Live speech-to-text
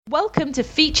Welcome to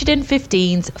Featured in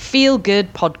 15's Feel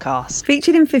Good podcast.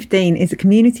 Featured in 15 is a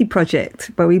community project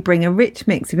where we bring a rich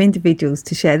mix of individuals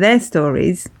to share their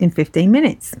stories in 15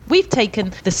 minutes. We've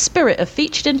taken the spirit of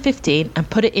Featured in 15 and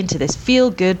put it into this Feel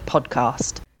Good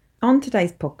podcast. On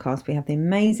today's podcast, we have the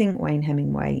amazing Wayne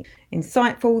Hemingway.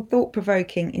 Insightful,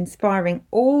 thought-provoking, inspiring,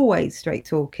 always straight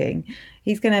talking.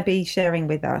 He's going to be sharing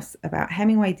with us about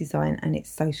Hemingway design and its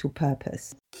social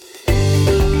purpose.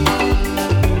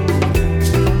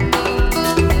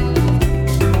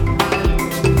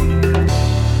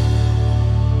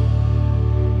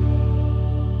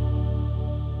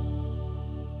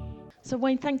 So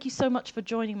Wayne, thank you so much for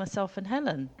joining myself and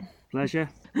Helen. Pleasure.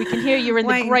 We can hear you're in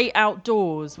the great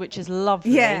outdoors, which is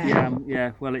lovely.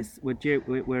 Yeah. Well,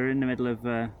 we're in the middle of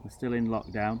we're still in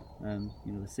lockdown,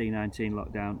 the C-19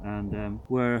 lockdown, and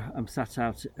I'm sat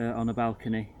out on a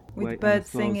balcony with birds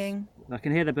singing. I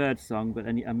can hear the birds song, but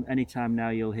any time now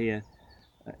you'll hear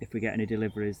if we get any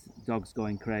deliveries, dogs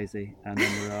going crazy, and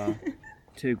then there are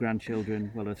three grandchildren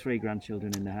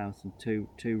in the house, and two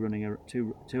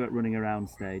at running around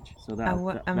stage. So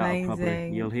that'll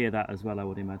probably, you'll hear that as well, I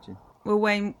would imagine. Well,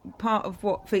 Wayne, part of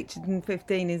what Featured in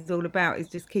 15 is all about is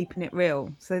just keeping it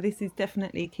real. So this is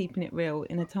definitely keeping it real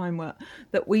in a time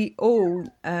that we all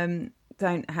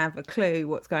don't have a clue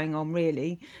what's going on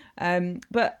really.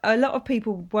 But a lot of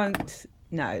people won't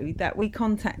know that we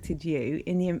contacted you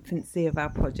in the infancy of our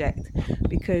project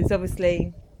because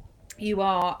obviously you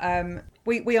are...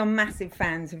 We are massive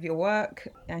fans of your work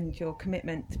and your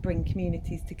commitment to bring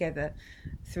communities together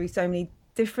through so many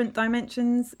different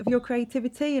dimensions of your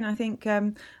creativity. And I think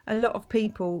a lot of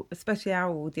people, especially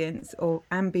our audience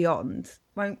and beyond,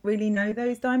 won't really know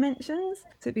those dimensions.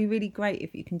 So it'd be really great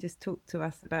if you can just talk to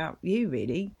us about you,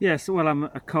 really. Yes, well, I'm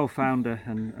a co-founder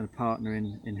and a partner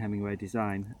in Hemingway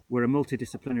Design. We're a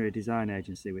multidisciplinary design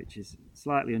agency, which is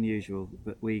slightly unusual,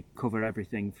 but we cover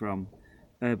everything from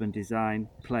urban design,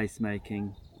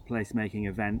 placemaking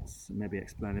events, maybe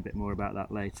explain a bit more about that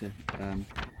later,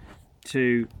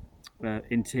 to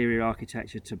interior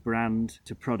architecture, to brand,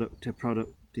 to product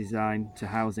design, to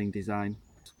housing design.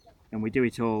 And we do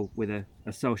it all with a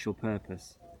social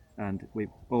purpose. And we've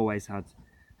always had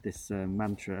this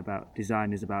mantra about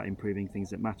design is about improving things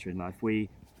that matter in life. We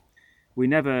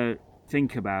never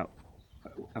think about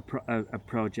a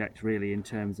project really in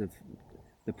terms of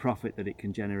the profit that it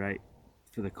can generate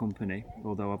for the company,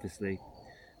 although obviously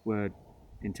we're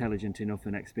intelligent enough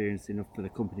and experienced enough for the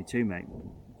company to make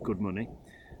good money.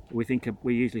 We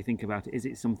usually think about it, is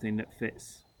it something that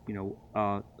fits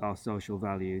our social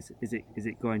values? Is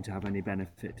it going to have any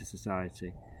benefit to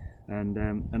society, and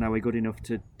are we good enough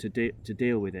to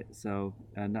deal with it? So,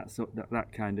 and that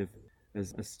kind of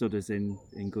has stood us in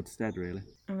good stead, really.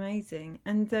 Amazing.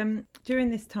 And during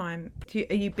this time,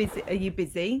 are you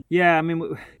busy? Yeah, I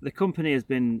mean, the company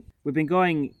we've been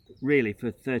going really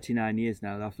for 39 years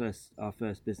now. Our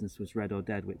first business was Red or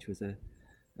Dead, which was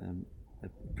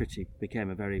became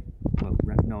a very well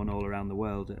known all around the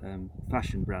world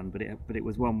fashion brand, but it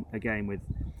was one again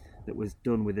that was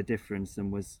done with a difference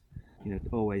and was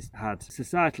always had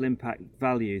societal impact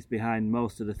values behind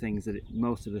most of the things that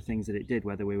it did,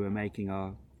 whether we were making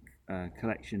our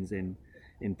collections in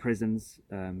prisons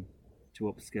to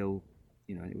upskill,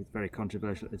 it was very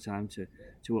controversial at the time to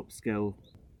upskill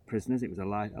prisoners. It was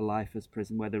a lifers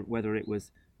prison, whether it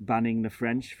was banning the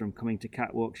French from coming to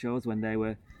catwalk shows when we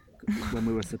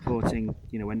were supporting,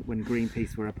 when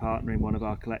Greenpeace were a partner in one of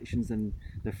our collections and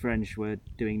the French were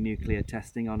doing nuclear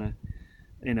testing on a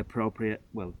inappropriate,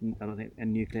 well, I don't think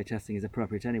nuclear testing is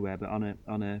appropriate anywhere, but on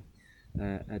an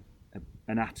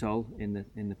atoll in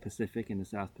the Pacific, in the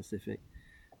South Pacific.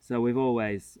 So we've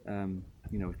always,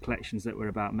 collections that were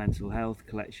about mental health,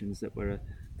 collections that were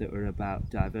about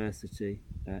diversity,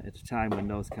 at a time when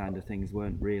those kind of things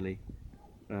weren't really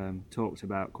talked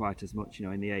about quite as much,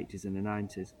 in the 80s and the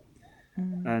 90s.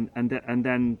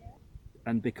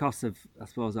 And because of, I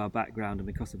suppose, our background and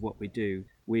because of what we do,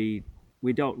 we've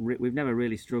never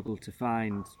really struggled to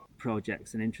find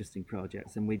projects and interesting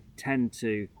projects, and we tend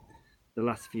to, the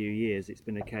last few years, it's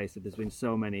been a case of there's been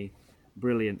so many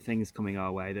brilliant things coming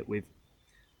our way that we've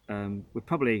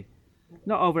probably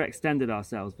not overextended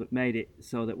ourselves, but made it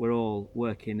so that we're all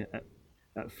working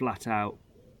at flat out,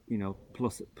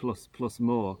 plus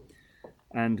more.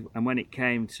 And when it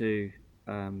came to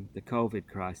the COVID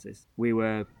crisis, we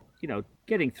were,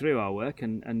 getting through our work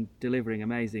and delivering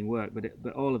amazing work,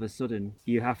 but all of a sudden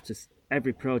you have to,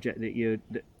 every project that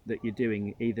you're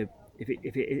doing, either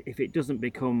if it doesn't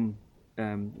become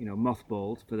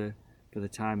mothballed for the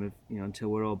time of until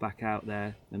we're all back out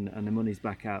there and the money's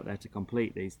back out there to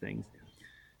complete these things,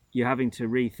 you're having to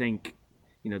rethink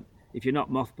if you're not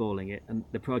mothballing it, and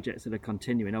the projects that are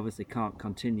continuing obviously can't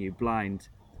continue blind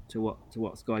to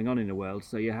what's going on in the world,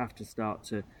 so you have to start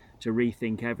to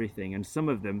rethink everything. And some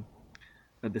of them,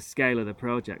 at the scale of the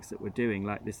projects that we're doing,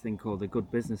 like this thing called the Good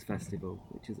Business Festival,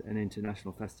 which is an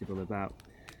international festival about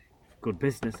good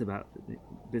business, about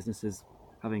businesses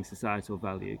having societal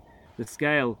value. The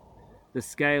scale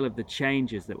of the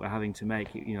changes that we're having to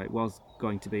make, it was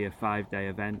going to be a 5-day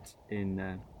event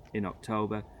in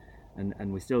October,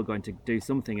 and we're still going to do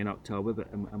something in October,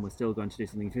 and we're still going to do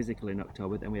something physical in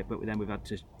October. Then we've had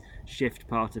to shift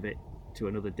part of it to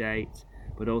another date,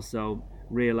 but also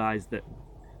realise that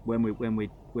when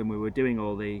we were doing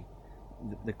all the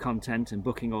content and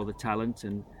booking all the talent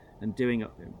and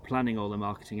planning all the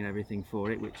marketing and everything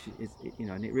for it, which is,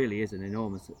 and it really is an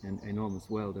enormous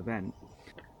world event.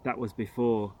 That was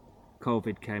before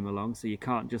COVID came along, so you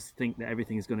can't just think that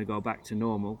everything is going to go back to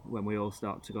normal when we all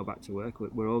start to go back to work.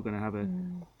 We're all going to have a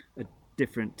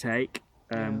different take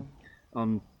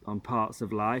on parts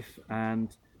of life,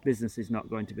 and business is not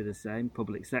going to be the same.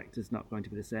 Public sector is not going to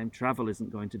be the same. Travel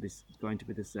isn't going to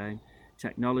be the same.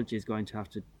 Technology is going to have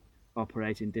to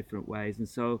operate in different ways, and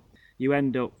so you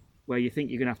end up where you think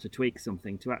you're going to have to tweak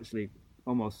something to actually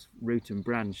almost root and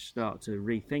branch start to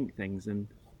rethink things, and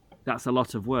that's a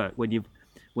lot of work when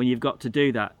you've got to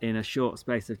do that in a short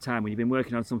space of time, when you've been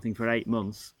working on something for 8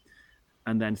 months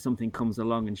and then something comes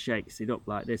along and shakes it up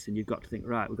like this, and you've got to think,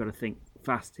 right, we've got to think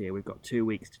fast here, we've got 2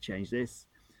 weeks to change this.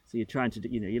 So you're trying to do,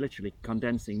 you're literally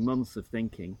condensing months of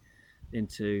thinking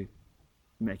into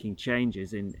making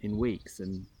changes in weeks,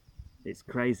 and it's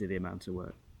crazy the amount of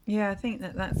work. Yeah, I think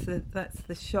that's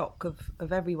the shock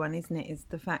of everyone, isn't it? Is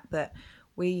the fact that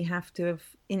we have to have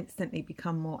instantly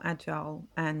become more agile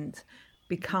and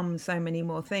become so many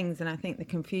more things. And I think the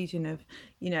confusion of,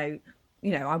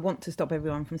 I want to stop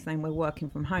everyone from saying we're working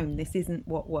from home. This isn't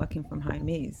what working from home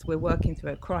is. We're working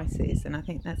through a crisis, and I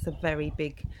think that's a very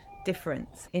big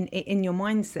difference in your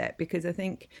mindset, because I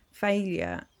think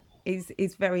failure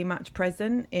is very much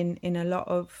present in a lot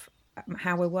of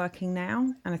how we're working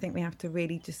now, and I think we have to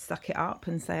really just suck it up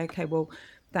and say, okay, well,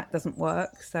 that doesn't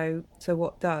work, so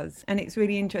what does? And it's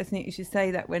really interesting that you should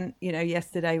say that when,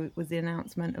 yesterday was the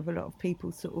announcement of a lot of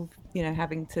people sort of,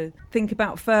 having to think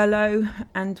about furlough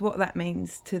and what that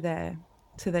means to their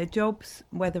jobs,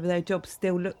 whether their jobs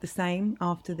still look the same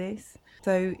after this.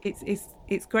 So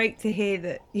it's great to hear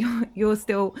that you're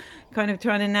still kind of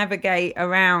trying to navigate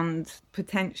around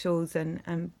potentials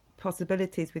and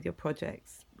possibilities with your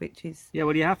projects, which is... Yeah,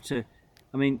 well, you have to.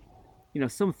 I mean,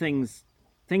 some things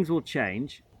will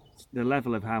change. The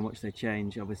level of how much they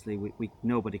change, obviously, we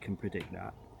nobody can predict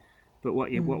that. But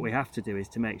what we have to do is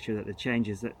to make sure that the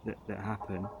changes that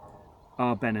happen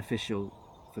are beneficial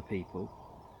for people.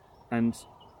 And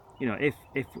if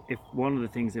one of the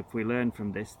things, if we learn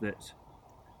from this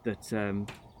that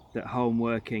home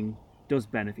working does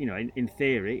benefit, in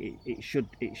theory it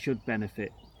should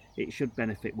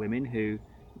benefit women, who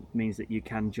means that you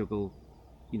can juggle,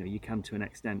 you can to an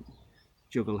extent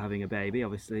juggle having a baby.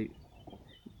 Obviously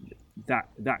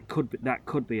that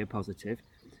could be a positive.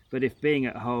 But if being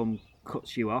at home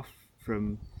cuts you off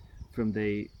from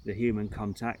the human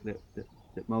contact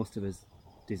that most of us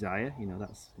desire,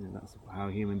 that's how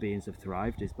human beings have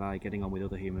thrived, is by getting on with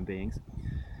other human beings.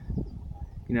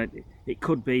 It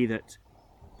could be that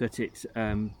it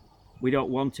we don't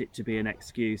want it to be an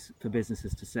excuse for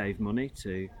businesses to save money,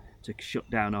 to shut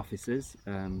down offices,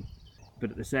 but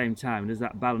at the same time there's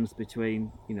that balance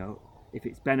between, if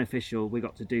it's beneficial, we've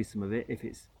got to do some of it. If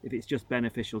it's just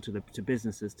beneficial to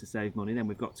businesses to save money, then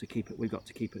we've got to keep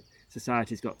it.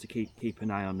 Society's got to keep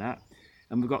an eye on that,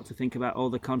 and we've got to think about all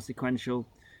the consequential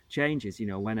changes.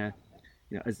 When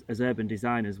as urban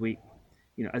designers, we,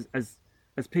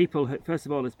 as people, first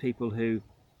of all, as people who,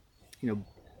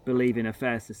 believe in a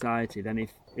fair society, then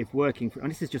if working from,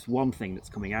 and this is just one thing that's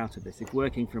coming out of this, if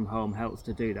working from home helps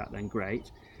to do that, then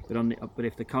great. But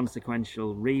if the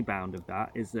consequential rebound of that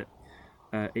is that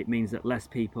it means that less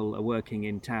people are working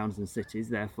in towns and cities,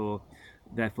 therefore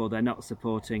they're not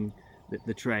supporting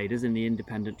the traders and the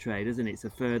independent traders, and it's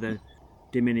a further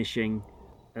diminishing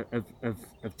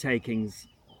of takings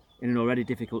in an already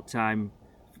difficult time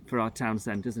for our town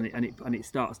centres, and it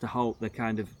starts to halt the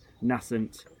kind of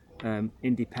nascent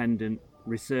independent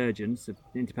resurgence of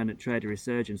independent trader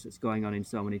resurgence that's going on in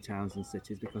so many towns and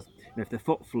cities. Because if the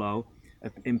foot flow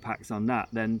impacts on that,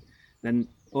 then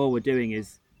all we're doing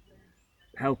is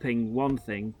helping one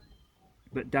thing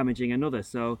but damaging another.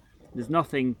 So there's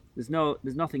nothing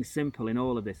simple in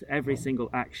all of this. Every single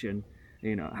action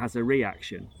has a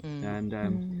reaction,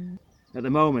 and at the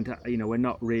moment, we're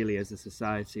not really, as a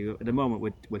society. At the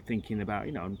moment, we're thinking about,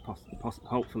 and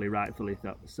hopefully rightfully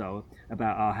so,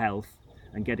 about our health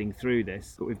and getting through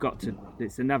this. But we've got to.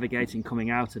 It's the navigating coming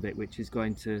out of it, which is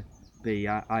going to be,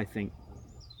 I think,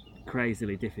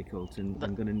 crazily difficult and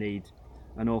going to need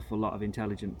an awful lot of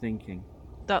intelligent thinking.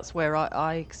 That's where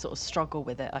I sort of struggle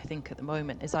with it, I think, at the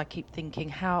moment, is I keep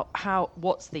thinking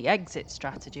what's the exit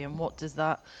strategy, and what does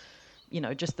that,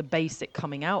 just the basic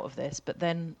coming out of this. But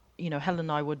then, Helen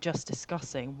and I were just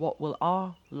discussing, what will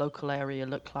our local area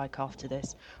look like after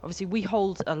this? Obviously, we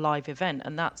hold a live event,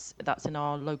 and that's in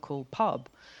our local pub.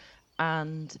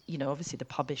 And, obviously the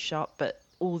pub is shut, but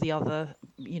all the other,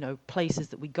 places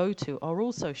that we go to are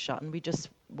also shut. And we just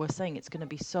were saying it's going to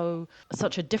be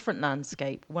such a different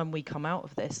landscape when we come out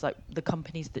of this. Like, the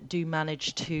companies that do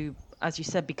manage to, as you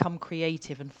said, become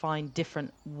creative and find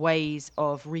different ways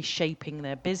of reshaping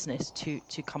their business to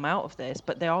come out of this.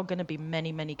 But there are going to be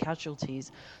many, many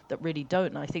casualties that really don't.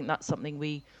 And I think that's something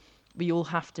we all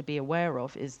have to be aware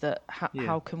of, is that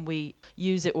how can we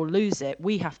use it or lose it?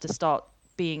 We have to start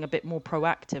being a bit more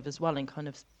proactive as well, and kind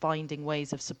of finding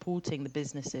ways of supporting the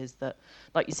businesses that,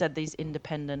 like you said, these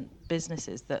independent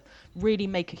businesses that really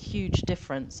make a huge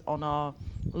difference on our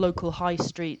local high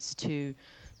streets to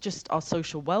just our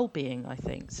social well-being, I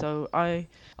think. So I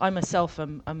myself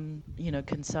am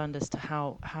concerned as to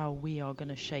how we are going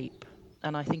to shape,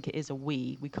 and I think it is a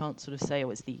we can't sort of say,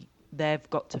 they've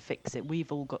got to fix it.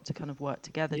 We've all got to kind of work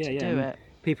together to do it.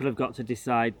 People have got to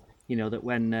decide, that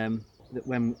when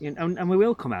and we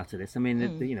will come out of this. I mean,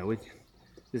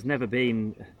 there's never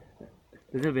been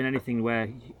anything where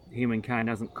humankind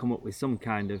hasn't come up with some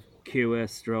kind of cure,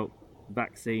 stroke,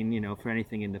 vaccine, for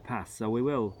anything in the past. So we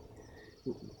will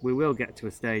get to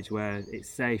a stage where it's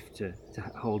safe to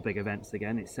hold big events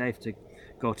again. It's safe to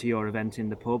go to your event in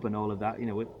the pub and all of that.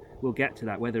 We'll get to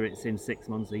that, whether it's in 6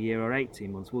 months, a year, or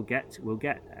 18 months. We'll get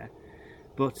there.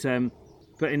 But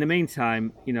in the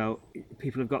meantime,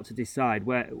 people have got to decide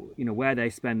where they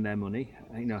spend their money,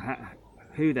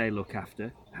 who they look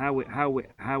after,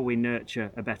 how we nurture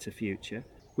a better future.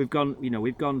 We've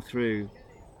gone through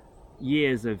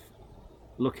years of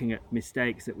looking at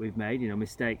mistakes that we've made.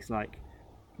 Mistakes like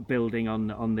building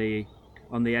on the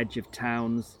edge of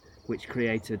towns, which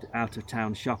created out of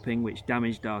town shopping, which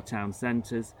damaged our town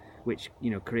centres, which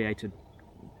created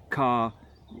car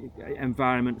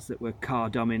environments that were car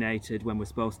dominated when we're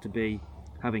supposed to be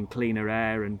having cleaner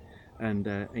air and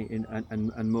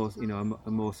more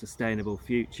a more sustainable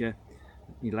future,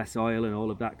 less oil and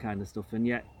all of that kind of stuff. And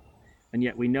yet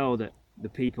we know that the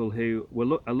people who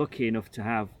are lucky enough to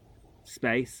have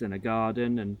space and a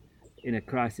garden, and in a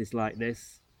crisis like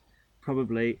this,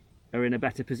 probably are in a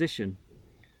better position.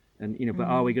 And but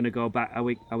are we going to go back? Are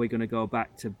we going to go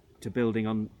back to building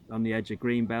on the edge of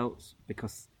green belts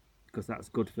because that's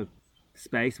good for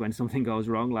space when something goes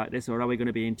wrong like this? Or are we going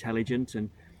to be intelligent and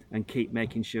keep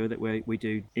making sure that we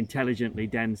do intelligently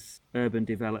dense urban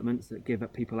developments that give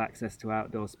people access to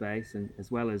outdoor space, and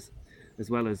as well as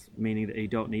meaning that you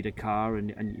don't need a car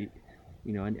and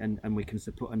we can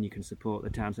support, and you can support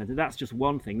the town centre. That's just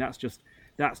one thing. That's just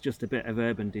a bit of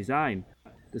urban design.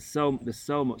 There's so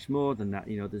much more than that.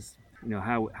 There's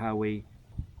how we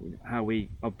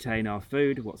obtain our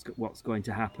food, what's going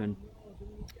to happen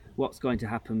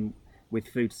with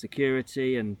food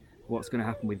security, and what's going to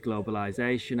happen with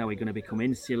globalization. Are we going to become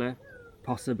insular?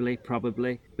 Possibly,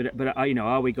 probably. But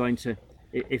are we going to,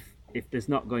 if there's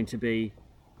not going to be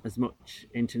as much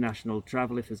international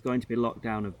travel, if there's going to be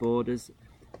lockdown of borders,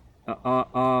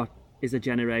 is a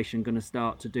generation going to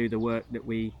start to do the work that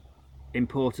we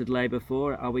imported labour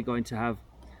for? Are we going to have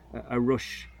a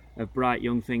rush of bright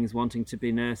young things wanting to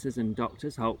be nurses and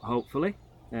doctors? Hopefully,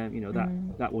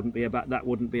 that wouldn't be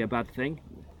a bad thing.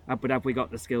 But have we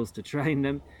got the skills to train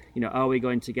them? Are we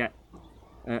going to get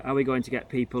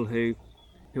people who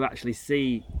actually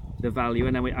see the value,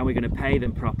 and are we going to pay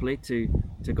them properly to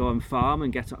go and farm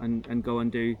and go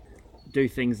and do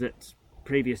things that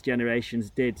previous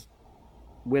generations did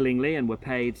willingly and were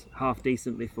paid half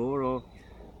decently for, or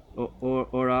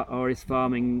is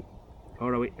farming,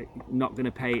 or are we not going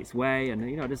to pay its way? And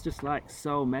there's just like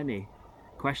so many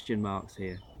question marks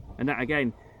here, and that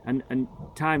again, and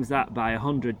times that by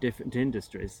 100 different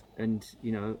industries, and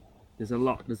there's a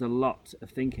lot of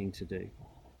thinking to do.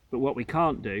 But what we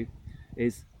can't do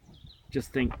is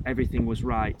just think everything was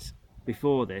right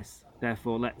before this,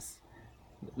 therefore let's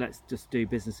just do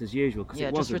business as usual.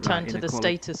 Just return to the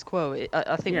status quo.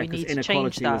 I think we need to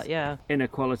change that.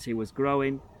 Inequality was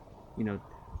growing,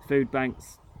 food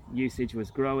banks usage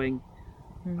was growing,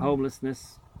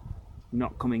 homelessness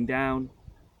not coming down.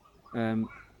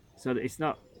 So it's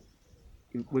not,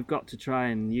 we've got to try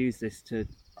and use this to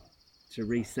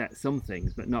reset some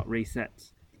things, but not reset.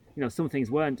 Some things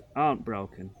aren't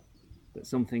broken, but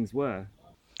some things were.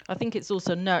 I think it's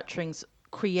also nurturing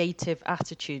creative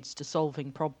attitudes to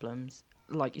solving problems.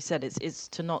 Like you said, it's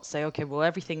to not say, okay, well,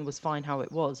 everything was fine how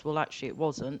it was. Well, actually, it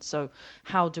wasn't. So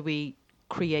how do we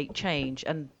create change?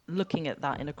 And looking at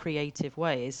that in a creative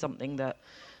way is something that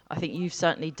I think you've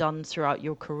certainly done throughout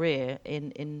your career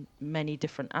in many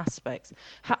different aspects.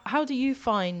 How do you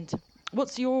find,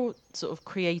 what's your sort of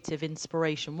creative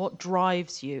inspiration? What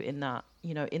drives you in that,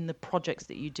 in the projects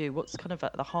that you do? What's kind of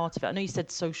at the heart of it? I know you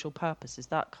said social purpose. Is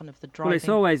that kind of the driving? Well, it's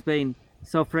always been,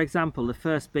 so for example, the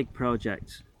first two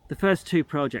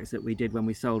projects that we did when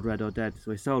we sold Red or Dead,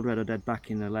 so we sold Red or Dead back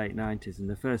in the late 90s, and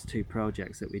the first two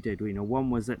projects that we did, one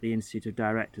was at the Institute of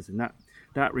Directors, and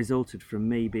that resulted from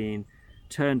me being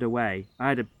turned away. I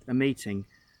had a meeting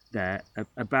there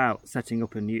about setting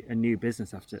up a new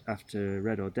business after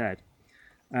Red or Dead,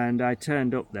 and I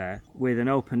turned up there with an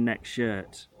open neck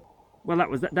shirt. Well, that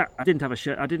was that. I didn't have a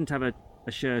shirt. I didn't have a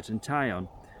shirt and tie on,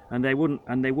 and they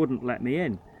wouldn't let me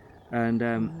in, and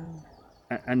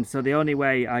so the only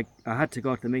way I had to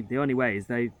go to the meeting. The only way is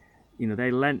they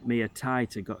lent me a tie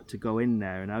to go in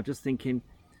there, and I was just thinking.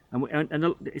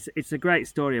 And it's a great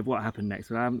story of what happened next,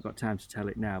 but I haven't got time to tell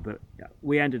it now. But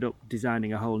we ended up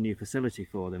designing a whole new facility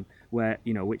for them, where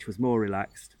which was more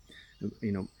relaxed,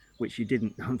 which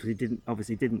you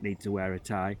obviously didn't need to wear a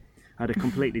tie, had a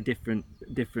completely different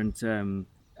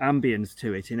ambience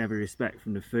to it in every respect,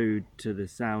 from the food to the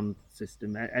sound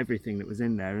system, everything that was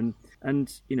in there,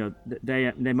 and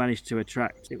they managed to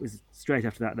attract. It was straight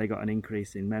after that they got an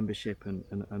increase in membership and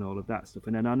all of that stuff,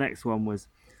 and then our next one was.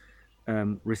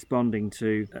 Responding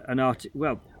to the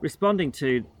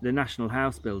national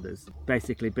house builders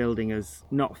basically building us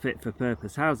not fit for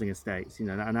purpose housing estates,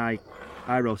 and I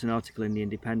wrote an article in the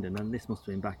Independent, and this must have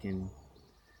been back in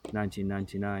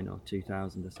 1999 or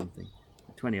 2000 or something,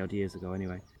 20 odd years ago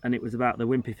anyway, and it was about the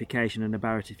wimpification and the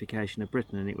Barrettification of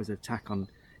Britain, and it was a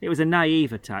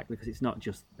naive attack, because it's not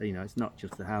just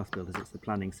the house builders, it's the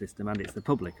planning system, and it's the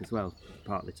public as well,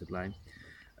 partly to blame.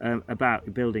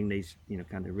 About building these,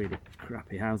 kind of really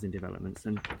crappy housing developments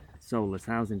and soulless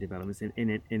housing developments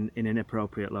in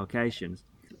inappropriate locations.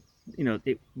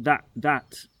 That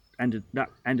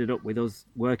ended up with us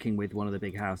working with one of the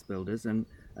big house builders and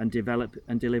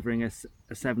delivering a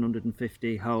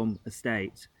 750 home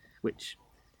estate, which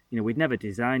we'd never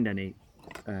designed any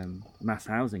mass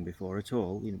housing before at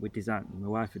all. My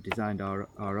wife had designed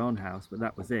our own house, but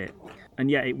that was it.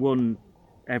 And yet it won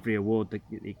every award that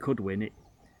it could win.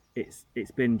 It's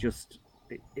been just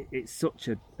it's such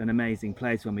an amazing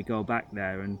place when we go back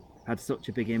there, and had such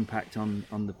a big impact on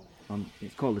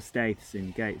it's called the Staiths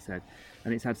in Gateshead,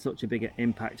 and it's had such a big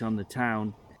impact on the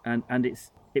town, and it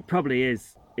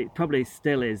probably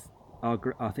still is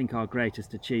I think our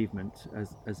greatest achievement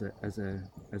as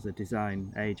a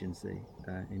design agency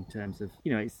in terms of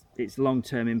its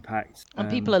long-term impact, and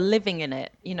people are living in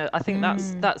it. I think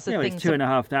that's the thing. It's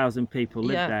 2,500 people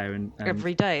live there, and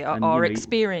every day are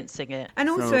experiencing it. And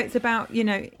also, it's about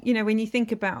when you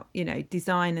think about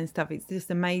design and stuff, it's just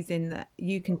amazing that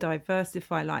you can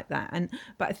diversify like that.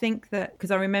 But I think that, because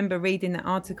I remember reading that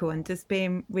article and just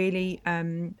being really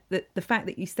the fact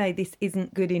that you say this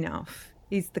isn't good enough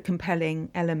is the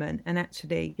compelling element, and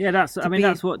actually that's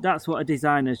what a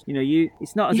designer,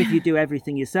 it's not as if you do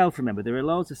everything yourself. Remember, there are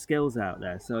loads of skills out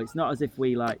there, so it's not as if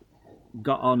we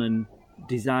got on and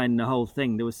designed the whole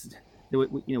thing.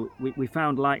 We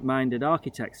found like-minded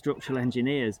architects, structural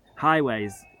engineers,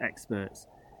 highways experts.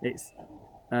 It's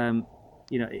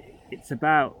it's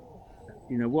about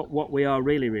what we are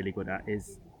really, really good at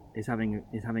is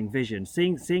having vision,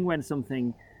 seeing when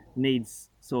something needs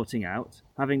sorting out,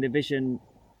 having the vision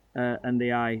and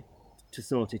the eye to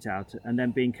sort it out, and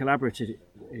then being collaborative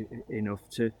enough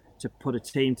to put a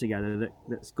team together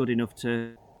that's good enough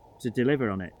to deliver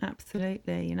on it.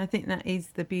 Absolutely. And I think that is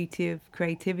the beauty of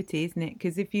creativity, isn't it?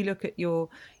 Because if you look at your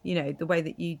the way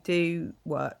that you do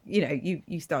work,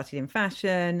 you started in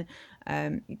fashion,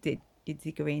 you did your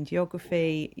degree in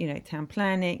geography, town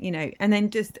planning, and then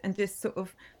just sort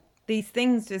of these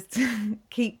things just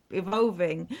keep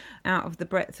evolving out of the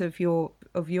breadth of your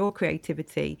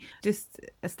creativity. Just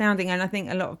astounding. And I think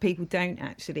a lot of people don't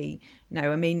actually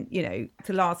know. I mean,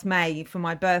 to last May for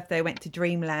my birthday, I went to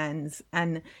Dreamlands,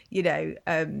 and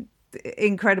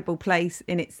incredible place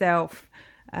in itself,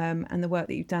 and the work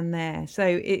that you've done there. So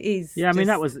it is. Yeah, I mean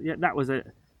that was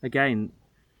again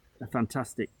a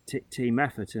fantastic team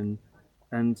effort, and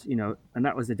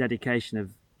that was the dedication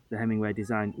of the Hemingway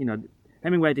Design.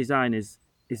 Hemingway Design is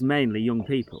mainly young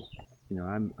people.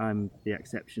 I'm the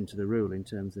exception to the rule in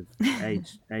terms of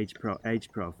age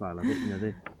profile of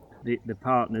it. The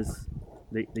partners,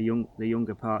 the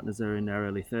younger partners are in their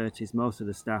early 30s. Most of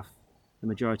the staff, the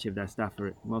majority of their staff are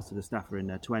in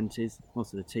their 20s.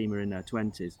 Most of the team are in their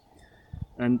 20s,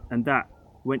 and that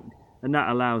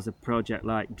allows a project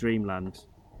like Dreamland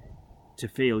to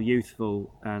feel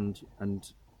youthful and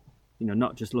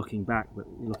not just looking back but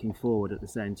looking forward at the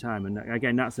same time. And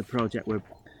again, that's a project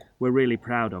we're really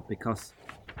proud of, because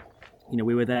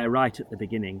we were there right at the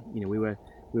beginning. We were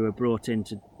brought in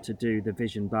to do the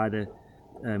vision by the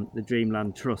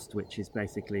Dreamland Trust, which is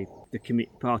basically the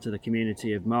part of the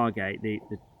community of Margate,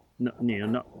 not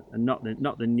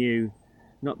the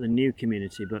new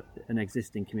community, but an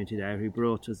existing community there who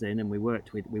brought us in, and we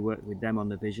worked with them on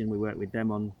the vision. We worked with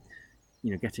them on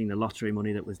getting the lottery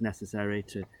money that was necessary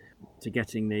to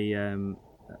getting the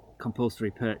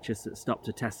compulsory purchase that stopped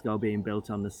a Tesco being built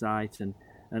on the site, and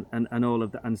all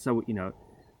of that. And so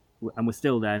and we're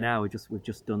still there now. We've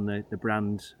just done the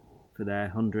brand for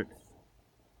their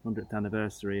 100th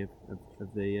anniversary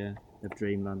of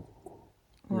Dreamland.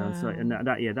 Wow.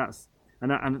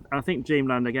 And I think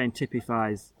Dreamland again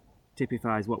typifies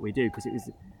what we do, because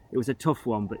it was a tough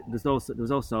one, but there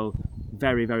was also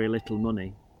very, very little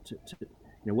money to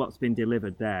what's been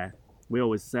delivered there. We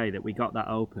always say that we got that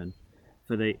open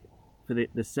for the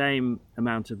same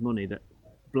amount of money that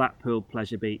Blackpool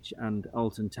Pleasure Beach and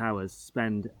Alton Towers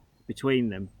spend between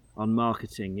them on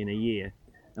marketing in a year,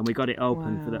 and we got it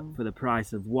open for the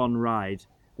price of one ride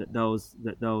that those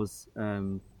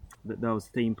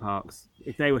theme parks,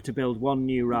 if they were to build one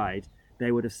new ride,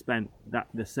 they would have spent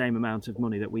the same amount of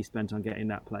money that we spent on getting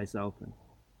that place open.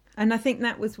 And I think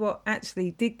that was what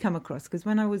actually did come across, because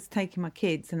when I was taking my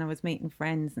kids and I was meeting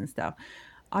friends and stuff,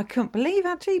 I couldn't believe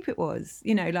how cheap it was,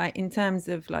 like in terms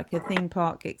of like a theme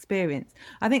park experience.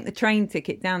 I think the train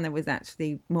ticket down there was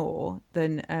actually more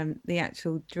than the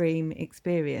actual Dream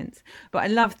experience. But I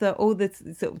love all the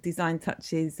sort of design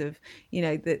touches of,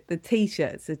 the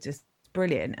T-shirts are just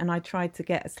brilliant. And I tried to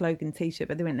get a slogan T-shirt,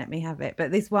 but they wouldn't let me have it.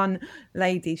 But this one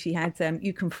lady, she had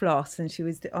you can floss, and she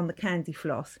was on the candy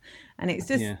floss, and it's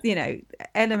just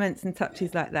elements and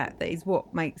touches like that is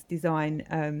what makes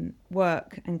design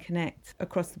work and connect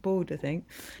across the board, I think.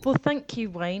 Well, thank you,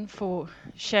 Wayne, for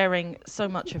sharing so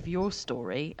much of your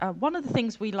story. One of the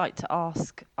things we like to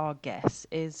ask our guests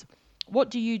is, what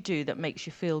do you do that makes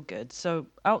you feel good? So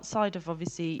outside of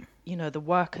obviously, the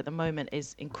work at the moment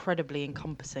is incredibly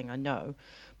encompassing, I know,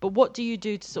 but what do you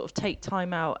do to sort of take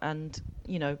time out and,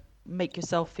 make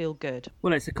yourself feel good?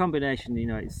 Well, it's a combination,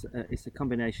 it's a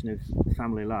combination of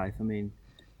family life. I mean,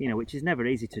 which is never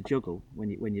easy to juggle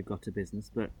when you've got a business,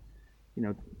 but,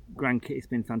 it's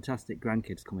been fantastic,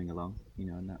 grandkids coming along,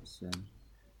 and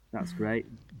that's great.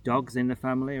 Dogs in the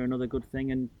family are another good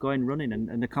thing, and going running,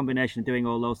 and the combination of doing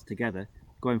all those together,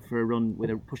 going for a run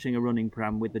pushing a running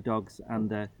pram with the dogs,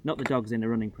 and not the dogs in the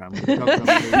running pram, but the dogs on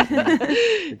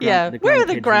the where are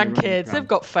the grandkids? They've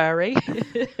got furry.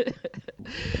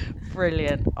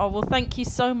 Brilliant. Oh, well, thank you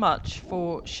so much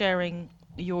for sharing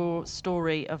your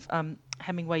story of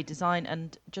Hemingway Design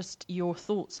and just your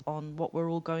thoughts on what we're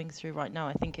all going through right now.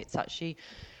 I think it's actually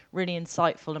really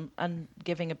insightful and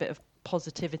giving a bit of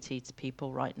positivity to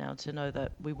people right now to know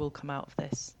that we will come out of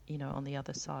this, on the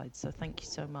other side. So thank you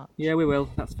so much. Yeah, we will.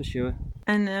 That's for sure.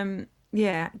 And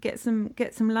get some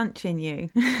lunch in you.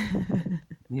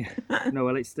 Yeah. No,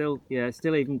 well, it's still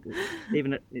even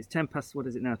it's 10 past. What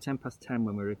is it now? 10 past 10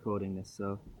 when we're recording this.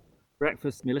 So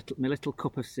breakfast, my little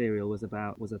cup of cereal was at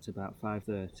about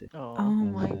 5:30. Oh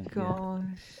my gosh.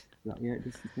 Yeah,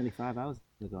 this is nearly 5 hours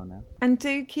ago now. And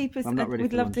do keep us.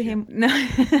 We'd love to hear. No,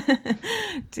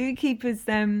 do keep us.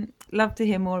 Love to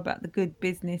hear more about the Good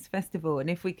Business Festival, and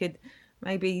if we could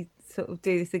maybe sort of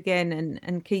do this again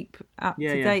and keep up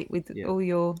to date with all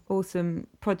your awesome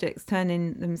projects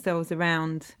turning themselves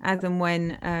around as and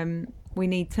when we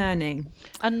need turning.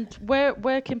 And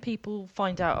where can people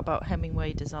find out about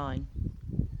Hemingway Design?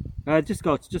 Just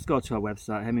go to our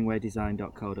website,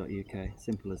 hemingwaydesign.co.uk.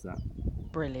 Simple as that.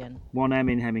 Brilliant. 1 M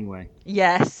in Hemingway.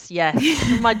 Yes.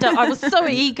 I was so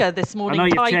eager this morning. I know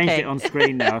you've typing. Changed it on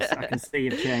screen now. I can see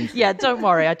you've changed it. Yeah, don't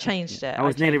worry, I changed it. I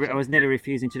was nearly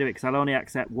refusing to do it because I'll only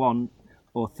accept 1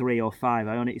 or 3 or 5.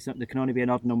 There can only be an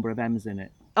odd number of M's in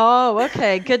it. Oh,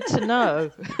 okay, good to know.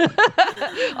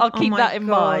 I'll keep that in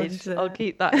mind. I'll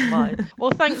keep that in mind.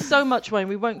 Well, thanks so much, Wayne.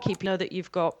 We won't keep you. Know that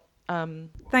you've got.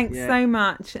 Thanks so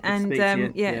much, and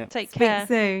take care. Speak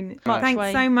soon. Right.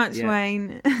 Thanks so much, Yeah.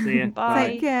 Wayne. See you. Bye.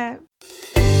 Take care.